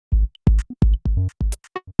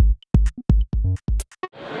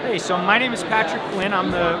Hey, so my name is Patrick Flynn.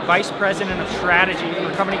 I'm the Vice President of Strategy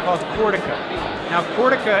for a company called Cortica. Now,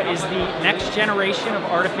 Cortica is the next generation of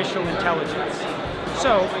artificial intelligence.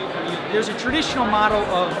 So, there's a traditional model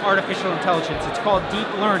of artificial intelligence. It's called deep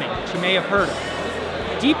learning, which you may have heard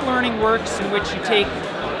of. Deep learning works in which you take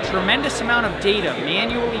a tremendous amount of data,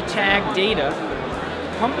 manually tagged data,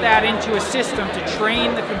 pump that into a system to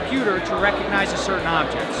train the computer to recognize a certain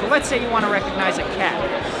object. So let's say you want to recognize a cat.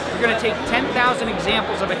 You're going to take 10,000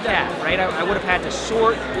 examples of a cat, right? I would have had to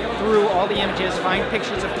sort through all the images, find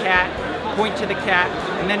pictures of cat, point to the cat,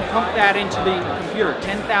 and then pump that into the computer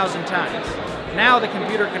 10,000 times. Now the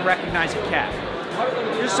computer can recognize a cat.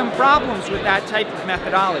 There's some problems with that type of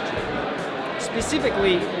methodology,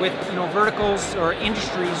 specifically with verticals or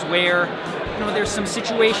industries where there's some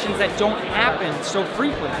situations that don't happen so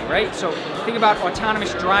frequently, right? So think about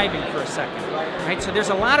autonomous driving for a second, right? So there's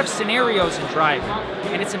a lot of scenarios in driving,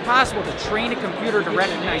 and it's impossible to train a computer to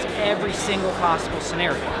recognize every single possible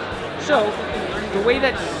scenario. So the way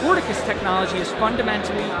that Cortica's technology is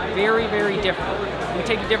fundamentally very, very different. We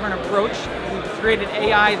take a different approach. We've created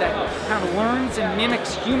AI that kind of learns and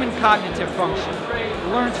mimics human cognitive function.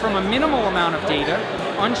 It learns from a minimal amount of data,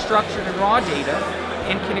 unstructured and raw data,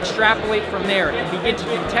 and can extrapolate from there and begin to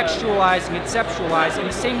contextualize and conceptualize in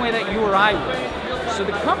the same way that you or I would. So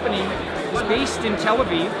the company is based in Tel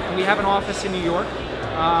Aviv, and we have an office in New York.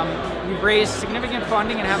 We've raised significant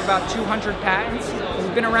funding and have about 200 patents. And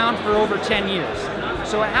we've been around for over 10 years.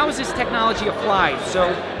 So how is this technology applied? So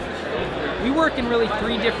we work in really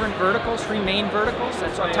three different verticals, three main verticals.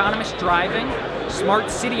 That's autonomous driving, smart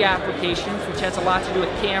city applications, which has a lot to do with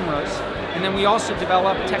cameras, and then we also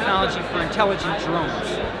develop technology for intelligent drones.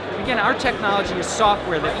 Again, our technology is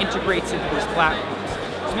software that integrates into these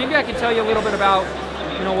platforms. So maybe I can tell you a little bit about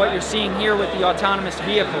what you're seeing here with the autonomous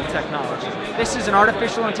vehicle technology. This is an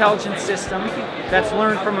artificial intelligence system that's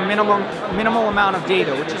learned from a minimal amount of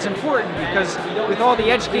data, which is important because with all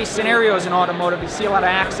the edge case scenarios in automotive, you see a lot of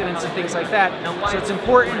accidents and things like that. So it's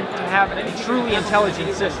important to have a truly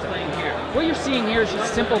intelligent system. What you're seeing here is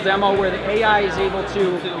just a simple demo where the AI is able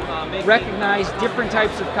to recognize different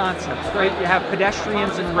types of concepts, right? You have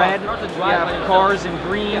pedestrians in red, you have cars in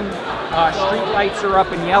green, street lights are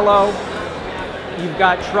up in yellow, you've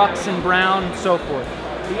got trucks in brown, and so forth.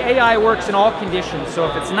 The AI works in all conditions, so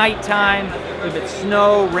if it's nighttime, if it's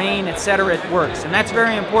snow, rain, etc., it works. And that's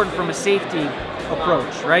very important from a safety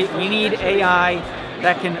approach, right? We need AI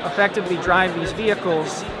that can effectively drive these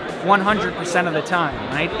vehicles 100% of the time,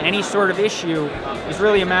 right? Any sort of issue is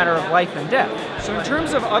really a matter of life and death. So in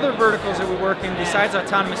terms of other verticals that we work in, besides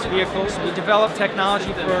autonomous vehicles, we develop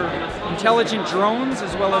technology for intelligent drones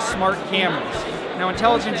as well as smart cameras. Now,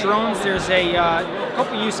 intelligent drones, there's a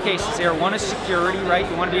couple use cases there. One is security, right?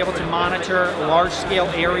 You want to be able to monitor a large-scale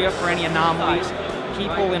area for any anomalies,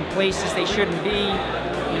 people in places they shouldn't be,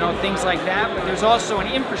 things like that. But there's also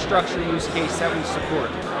an infrastructure use case that we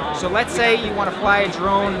support. So let's say you want to fly a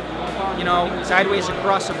drone, sideways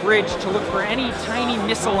across a bridge to look for any tiny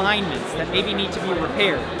misalignments that maybe need to be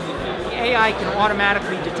repaired. The AI can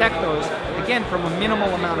automatically detect those, again, from a minimal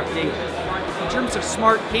amount of data. In terms of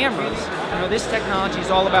smart cameras, this technology is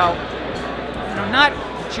all about, not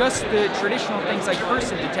just the traditional things like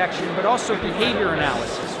person detection, but also behavior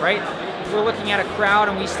analysis, right? If we're looking at a crowd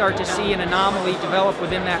and we start to see an anomaly develop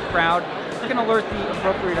within that crowd, we can alert the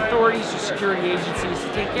appropriate authorities or security agencies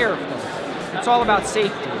to take care of things. It's all about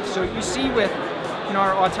safety. So you see with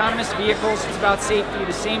our autonomous vehicles, it's about safety.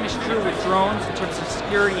 The same is true with drones in terms of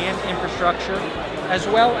security and infrastructure, as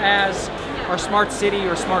well as our smart city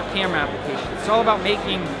or smart camera applications. It's all about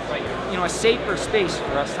making a safer space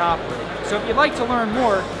for us to operate. So if you'd like to learn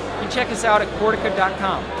more, you can check us out at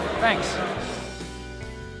Cortica.com. Thanks.